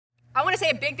want to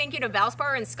say a big thank you to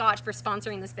Valspar and Scotch for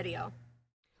sponsoring this video.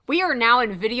 We are now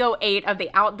in video 8 of the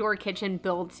outdoor kitchen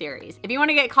build series. If you want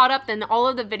to get caught up, then all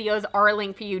of the videos are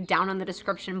linked for you down in the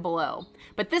description below.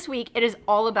 But this week, it is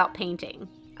all about painting.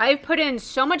 I've put in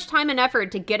so much time and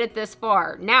effort to get it this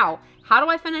far. Now, how do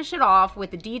I finish it off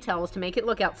with the details to make it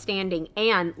look outstanding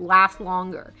and last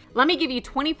longer? Let me give you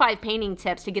 25 painting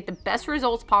tips to get the best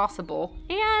results possible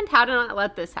and how to not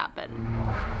let this happen.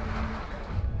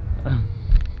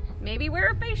 Maybe wear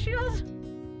a face shield?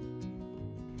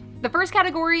 The first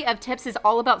category of tips is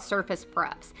all about surface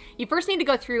preps. You first need to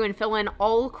go through and fill in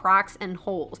all cracks and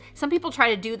holes. Some people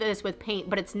try to do this with paint,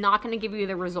 but it's not going to give you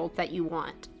the result that you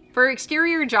want. For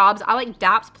exterior jobs, I like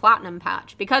DAP's Platinum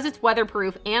Patch because it's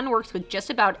weatherproof and works with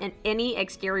just about any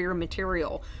exterior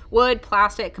material. Wood,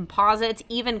 plastic, composites,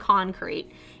 even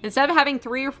concrete. Instead of having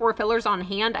 3 or 4 fillers on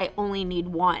hand, I only need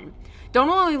 1. Don't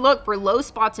only look for low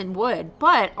spots in wood,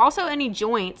 but also any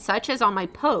joints such as on my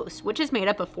post, which is made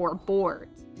up of 4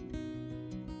 boards.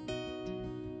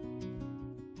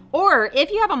 Or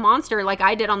if you have a monster like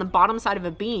I did on the bottom side of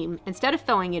a beam, instead of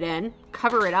filling it in,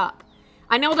 cover it up.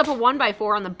 I nailed up a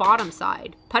 1x4 on the bottom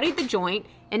side, puttied the joint,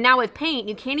 and now with paint,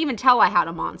 you can't even tell I had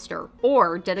a monster,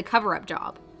 or did a cover-up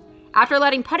job. After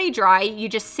letting putty dry, you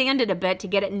just sand it a bit to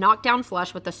get it knocked down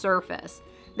flush with the surface.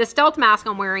 The stealth mask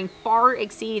I'm wearing far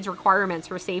exceeds requirements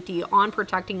for safety on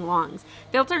protecting lungs,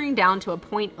 filtering down to a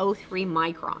 0.03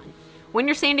 micron. When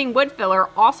you're sanding wood filler,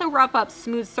 also rough up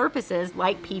smooth surfaces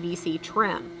like PVC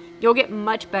trim. You'll get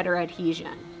much better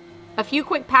adhesion. A few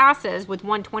quick passes with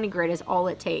 120 grit is all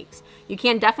it takes. You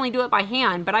can definitely do it by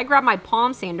hand, but I grab my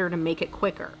palm sander to make it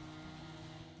quicker.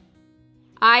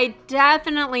 I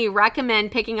definitely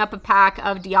recommend picking up a pack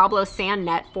of Diablo sand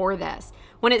net for this.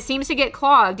 When it seems to get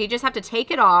clogged, you just have to take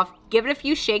it off, give it a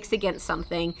few shakes against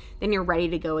something, then you're ready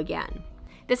to go again.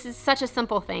 This is such a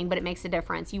simple thing, but it makes a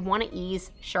difference. You want to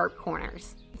ease sharp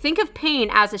corners. Think of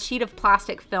paint as a sheet of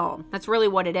plastic film. That's really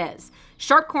what it is.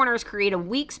 Sharp corners create a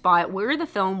weak spot where the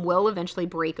film will eventually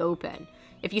break open.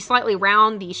 If you slightly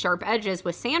round the sharp edges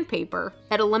with sandpaper,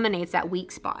 it eliminates that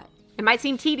weak spot. It might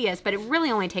seem tedious, but it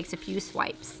really only takes a few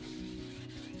swipes.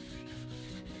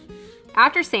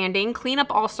 After sanding, clean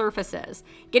up all surfaces.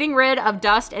 Getting rid of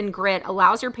dust and grit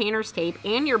allows your painter's tape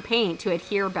and your paint to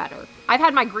adhere better. I've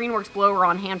had my Greenworks blower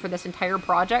on hand for this entire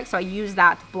project, so I use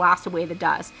that to blast away the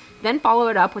dust, then follow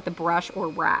it up with a brush or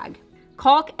rag.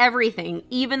 Caulk everything,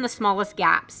 even the smallest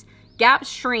gaps. Gaps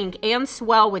shrink and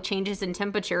swell with changes in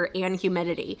temperature and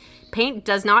humidity. Paint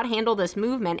does not handle this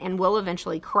movement and will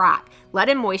eventually crack, let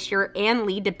in moisture, and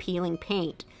lead to peeling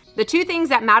paint. The 2 things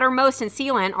that matter most in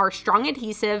sealant are strong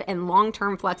adhesive and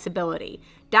long-term flexibility.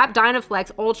 DAP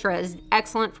Dynaflex Ultra is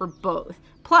excellent for both.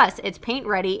 Plus, it's paint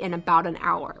ready in about an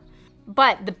hour.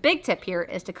 But the big tip here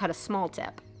is to cut a small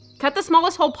tip. Cut the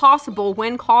smallest hole possible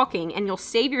when caulking and you'll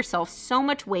save yourself so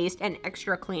much waste and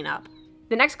extra cleanup.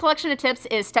 The next collection of tips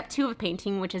is step 2 of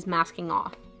painting, which is masking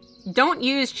off. Don't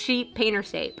use cheap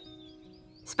painter's tape.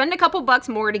 Spend a couple bucks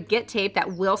more to get tape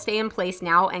that will stay in place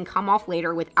now and come off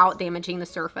later without damaging the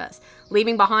surface,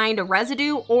 leaving behind a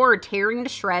residue or tearing to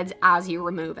shreds as you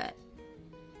remove it.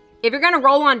 If you're going to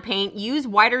roll on paint, use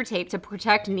wider tape to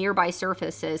protect nearby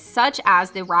surfaces, such as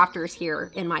the rafters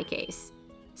here in my case.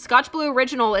 Scotch Blue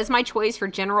Original is my choice for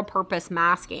general purpose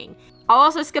masking. I'll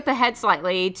also skip ahead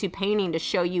slightly to painting to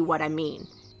show you what I mean.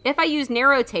 If I use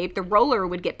narrow tape, the roller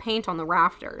would get paint on the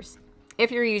rafters. If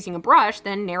you're using a brush,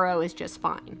 then narrow is just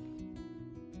fine.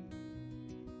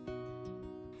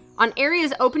 On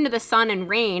areas open to the sun and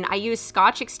rain, I use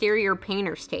Scotch Exterior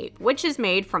Painter's Tape, which is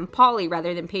made from poly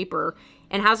rather than paper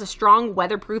and has a strong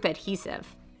weatherproof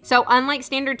adhesive. So unlike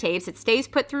standard tapes, it stays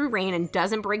put through rain and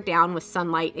doesn't break down with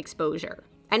sunlight exposure.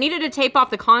 I needed to tape off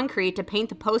the concrete to paint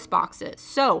the post boxes,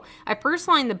 so I first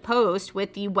lined the post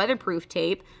with the weatherproof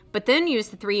tape, but then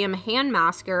used the 3M hand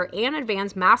masker and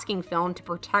advanced masking film to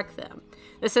protect them.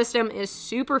 The system is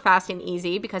super fast and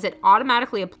easy because it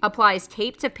automatically applies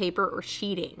tape to paper or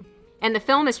sheeting. And the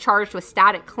film is charged with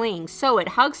static cling, so it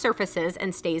hugs surfaces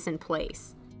and stays in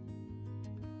place.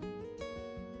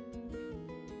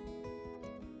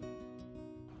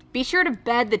 Be sure to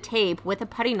bed the tape with a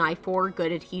putty knife for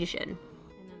good adhesion.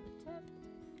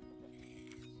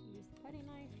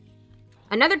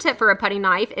 Another tip for a putty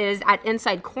knife is at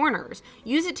inside corners.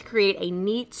 Use it to create a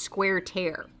neat square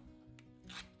tear.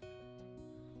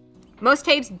 Most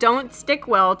tapes don't stick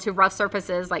well to rough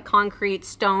surfaces like concrete,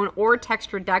 stone, or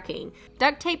textured decking.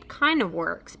 Duct tape kind of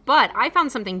works, but I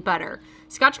found something better.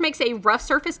 Scotch makes a rough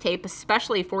surface tape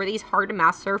especially for these hard to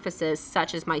mask surfaces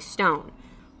such as my stone.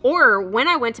 Or when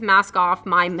I went to mask off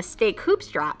my mistake hoop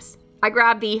straps, I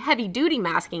grabbed the heavy duty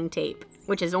masking tape,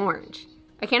 which is orange.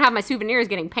 I can't have my souvenirs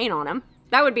getting paint on them.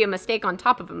 That would be a mistake on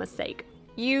top of a mistake.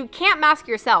 You can't mask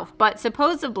yourself, but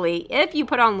supposedly, if you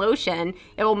put on lotion,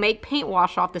 it will make paint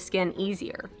wash off the skin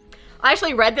easier. I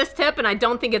actually read this tip and I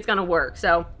don't think it's gonna work,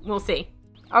 so we'll see.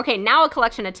 Okay, now a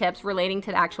collection of tips relating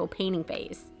to the actual painting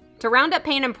phase. To round up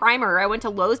paint and primer, I went to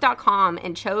Lowe's.com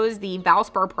and chose the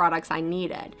Valspar products I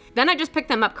needed. Then I just picked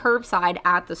them up curbside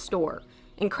at the store.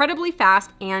 Incredibly fast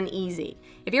and easy.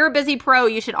 If you're a busy pro,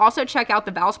 you should also check out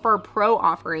the Valspar Pro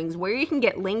offerings, where you can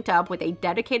get linked up with a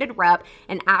dedicated rep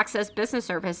and access business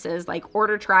services like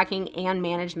order tracking and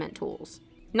management tools.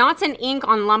 Knots and ink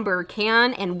on lumber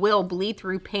can and will bleed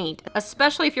through paint,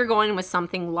 especially if you're going with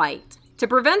something light. To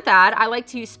prevent that, I like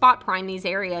to spot prime these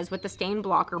areas with the stain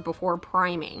blocker before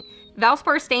priming.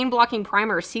 Valspar stain blocking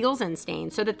primer seals in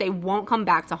stains so that they won't come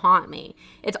back to haunt me.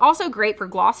 It's also great for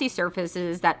glossy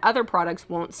surfaces that other products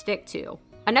won't stick to.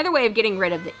 Another way of getting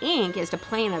rid of the ink is to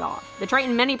plane it off. The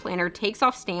Triton Mini Planer takes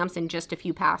off stamps in just a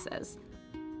few passes.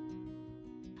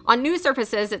 On new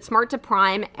surfaces, it's smart to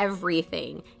prime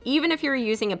everything, even if you're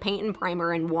using a paint and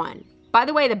primer in one. By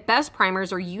the way, the best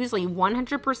primers are usually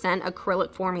 100%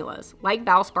 acrylic formulas, like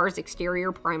Valspar's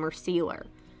exterior primer sealer.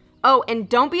 Oh, and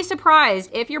don't be surprised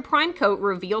if your prime coat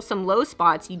reveals some low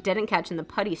spots you didn't catch in the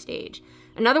putty stage.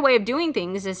 Another way of doing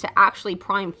things is to actually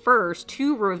prime first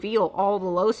to reveal all the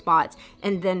low spots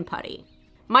and then putty.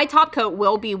 My top coat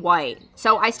will be white,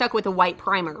 so I stuck with a white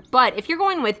primer, but if you're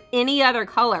going with any other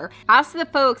color, ask the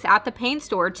folks at the paint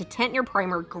store to tint your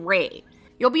primer gray.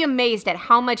 You'll be amazed at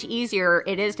how much easier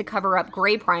it is to cover up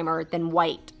gray primer than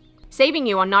white, saving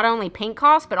you on not only paint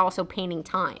costs, but also painting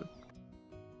time.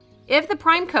 If the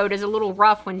prime coat is a little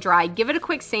rough when dry, give it a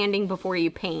quick sanding before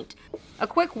you paint. A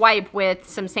quick wipe with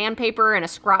some sandpaper and a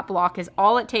scrap block is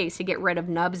all it takes to get rid of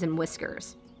nubs and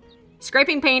whiskers.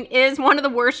 Scraping paint is one of the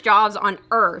worst jobs on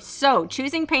earth, so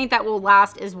choosing paint that will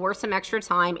last is worth some extra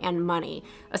time and money.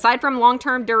 Aside from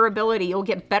long-term durability, you'll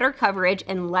get better coverage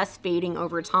and less fading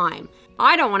over time.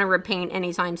 I don't want to rip paint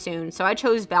anytime soon, so I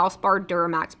chose Valspar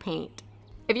Duramax paint.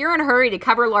 If you're in a hurry to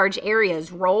cover large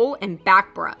areas, roll and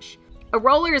back brush. A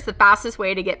roller is the fastest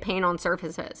way to get paint on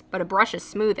surfaces, but a brush is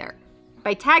smoother.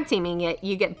 By tag teaming it,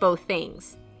 you get both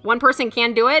things. One person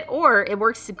can do it, or it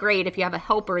works great if you have a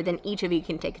helper, then each of you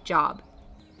can take a job.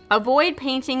 Avoid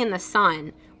painting in the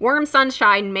sun. Warm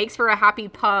sunshine makes for a happy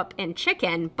pup and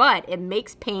chicken, but it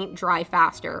makes paint dry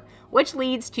faster, which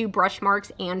leads to brush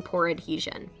marks and poor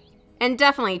adhesion. And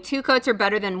definitely, 2 coats are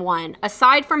better than 1.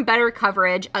 Aside from better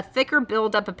coverage, a thicker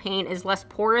buildup of paint is less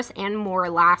porous and more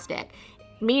elastic,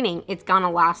 meaning it's gonna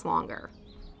last longer.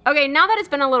 Okay, now that it's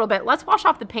been a little bit, let's wash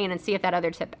off the paint and see if that other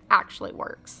tip actually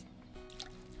works.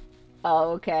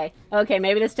 Oh, okay. Okay,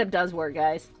 maybe this tip does work,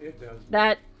 guys. It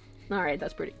does. Alright,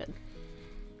 that's pretty good.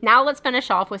 Now let's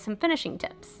finish off with some finishing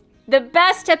tips. The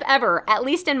best tip ever, at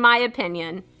least in my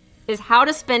opinion, is how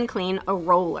to spin clean a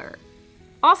roller.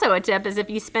 Also a tip is if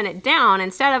you spin it down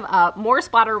instead of up, more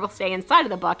splatter will stay inside of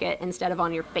the bucket instead of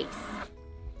on your face.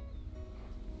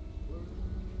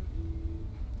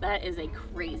 That is a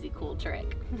crazy cool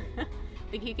trick. I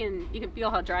think you can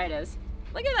feel how dry it is.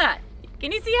 Look at that.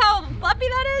 Can you see how fluffy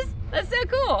that is? That's so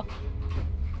cool.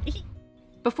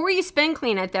 Before you spin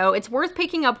clean it though, it's worth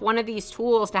picking up one of these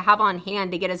tools to have on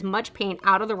hand to get as much paint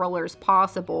out of the roller as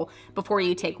possible before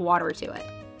you take water to it.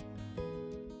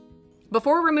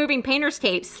 Before removing painter's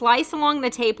tape, slice along the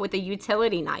tape with a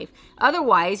utility knife.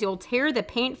 Otherwise, you'll tear the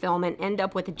paint film and end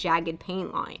up with a jagged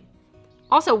paint line.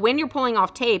 Also, when you're pulling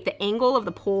off tape, the angle of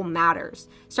the pull matters.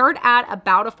 Start at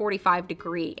about a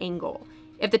 45-degree angle.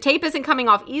 If the tape isn't coming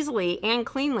off easily and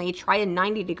cleanly, try a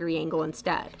 90-degree angle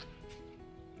instead.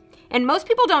 And most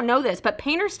people don't know this, but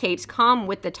painter's tapes come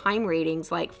with the time ratings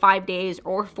like 5 days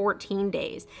or 14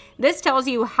 days. This tells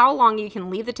you how long you can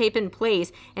leave the tape in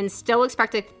place and still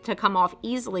expect it to come off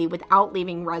easily without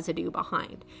leaving residue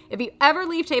behind. If you ever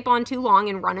leave tape on too long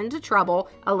and run into trouble,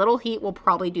 a little heat will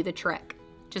probably do the trick.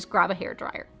 Just grab a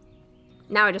hairdryer.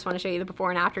 Now I just want to show you the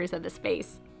before and afters of this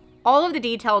space. All of the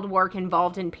detailed work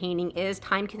involved in painting is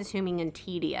time-consuming and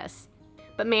tedious.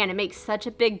 But man, it makes such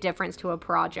a big difference to a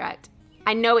project.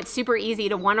 I know it's super easy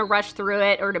to want to rush through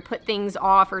it or to put things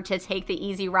off or to take the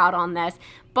easy route on this,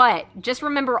 but just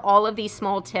remember all of these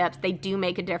small tips, they do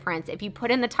make a difference. If you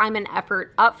put in the time and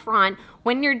effort up front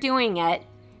when you're doing it,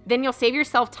 then you'll save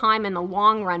yourself time in the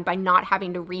long run by not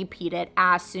having to repeat it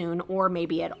as soon or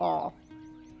maybe at all.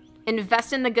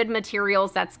 Invest in the good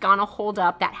materials that's gonna hold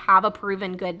up, that have a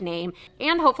proven good name,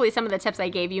 and hopefully some of the tips I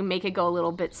gave you make it go a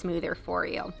little bit smoother for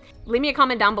you. Leave me a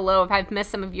comment down below if I've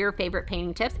missed some of your favorite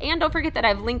painting tips, and don't forget that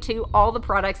I've linked to all the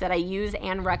products that I use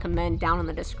and recommend down in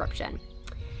the description.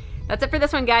 That's it for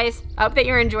this one, guys. I hope that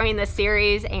you're enjoying this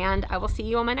series, and I will see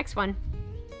you on my next one.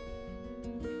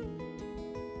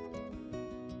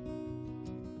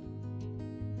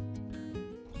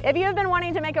 If you have been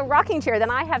wanting to make a rocking chair,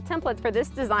 then I have templates for this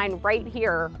design right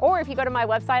here. Or if you go to my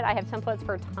website, I have templates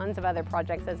for tons of other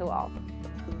projects as well.